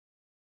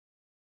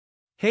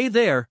Hey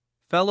there,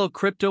 fellow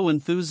crypto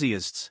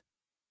enthusiasts.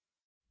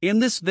 In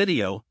this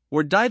video,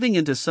 we're diving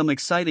into some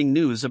exciting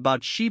news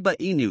about Shiba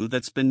Inu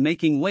that's been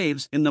making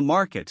waves in the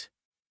market.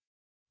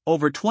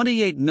 Over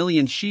 28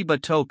 million Shiba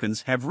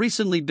tokens have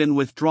recently been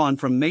withdrawn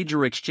from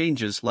major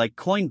exchanges like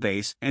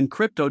Coinbase and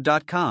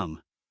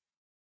Crypto.com.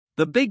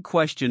 The big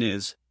question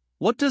is,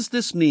 what does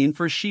this mean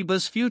for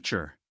Shiba's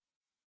future?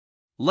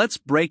 Let's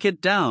break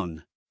it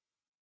down.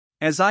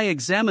 As I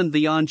examined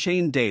the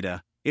on-chain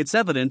data, it's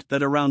evident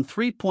that around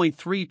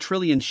 3.3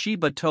 trillion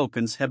Shiba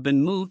tokens have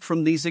been moved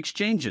from these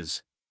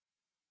exchanges.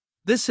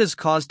 This has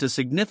caused a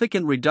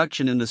significant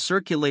reduction in the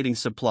circulating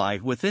supply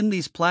within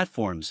these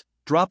platforms,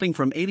 dropping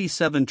from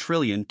 87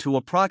 trillion to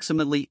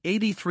approximately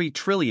 83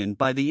 trillion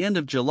by the end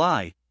of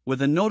July,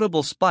 with a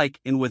notable spike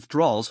in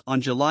withdrawals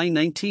on July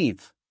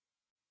 19th.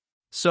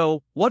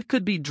 So, what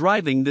could be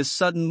driving this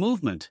sudden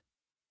movement?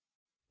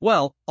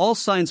 Well, all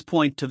signs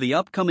point to the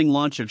upcoming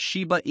launch of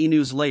Shiba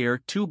Inu's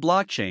Layer 2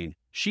 blockchain,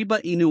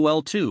 Shiba Inu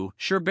L2,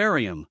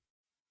 Shibarium.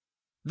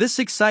 This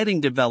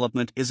exciting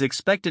development is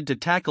expected to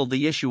tackle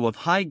the issue of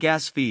high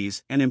gas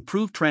fees and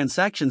improve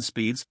transaction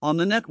speeds on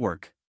the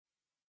network.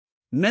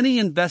 Many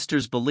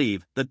investors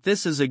believe that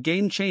this is a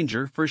game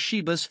changer for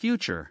Shiba's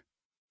future.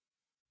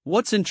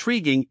 What's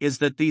intriguing is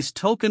that these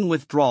token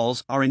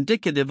withdrawals are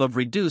indicative of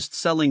reduced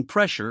selling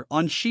pressure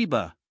on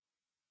Shiba.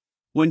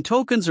 When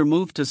tokens are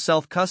moved to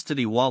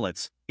self-custody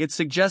wallets, it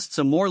suggests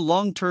a more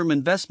long-term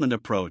investment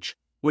approach,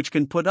 which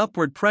can put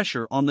upward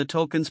pressure on the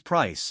token's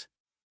price.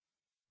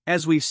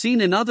 As we've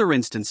seen in other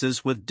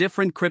instances with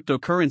different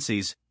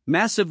cryptocurrencies,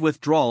 massive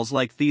withdrawals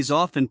like these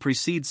often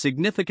precede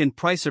significant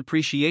price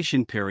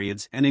appreciation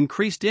periods and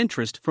increased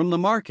interest from the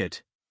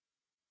market.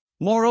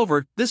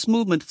 Moreover, this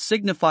movement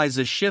signifies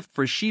a shift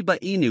for Shiba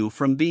Inu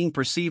from being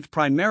perceived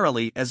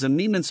primarily as a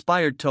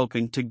meme-inspired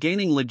token to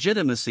gaining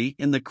legitimacy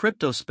in the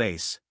crypto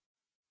space.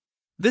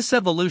 This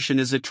evolution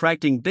is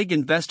attracting big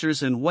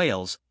investors and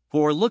whales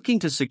who are looking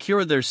to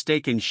secure their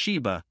stake in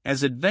Shiba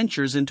as it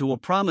ventures into a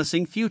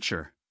promising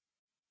future.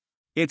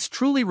 It's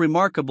truly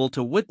remarkable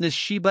to witness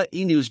Shiba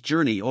Inu's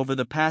journey over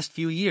the past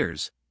few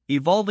years,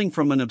 evolving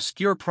from an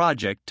obscure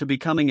project to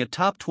becoming a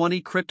top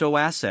 20 crypto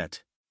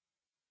asset.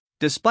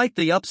 Despite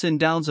the ups and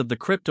downs of the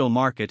crypto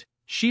market,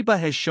 Shiba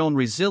has shown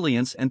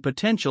resilience and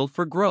potential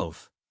for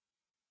growth.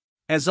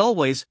 As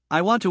always,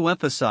 I want to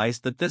emphasize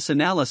that this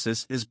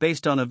analysis is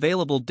based on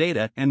available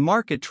data and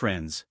market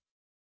trends.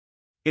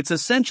 It's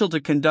essential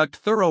to conduct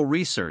thorough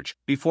research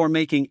before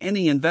making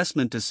any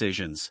investment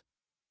decisions.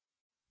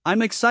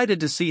 I'm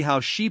excited to see how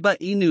Shiba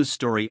Inu's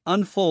story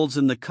unfolds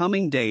in the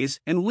coming days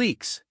and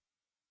weeks.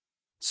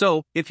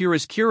 So, if you're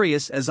as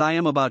curious as I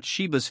am about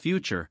Shiba's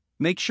future,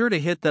 make sure to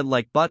hit that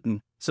like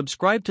button,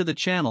 subscribe to the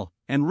channel,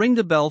 and ring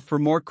the bell for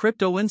more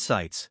crypto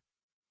insights.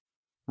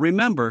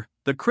 Remember,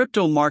 the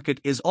crypto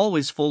market is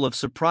always full of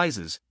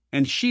surprises,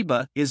 and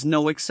Shiba is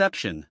no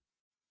exception.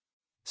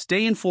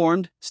 Stay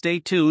informed, stay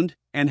tuned,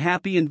 and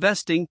happy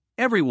investing,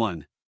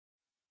 everyone!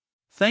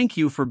 Thank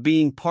you for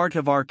being part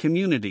of our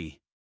community.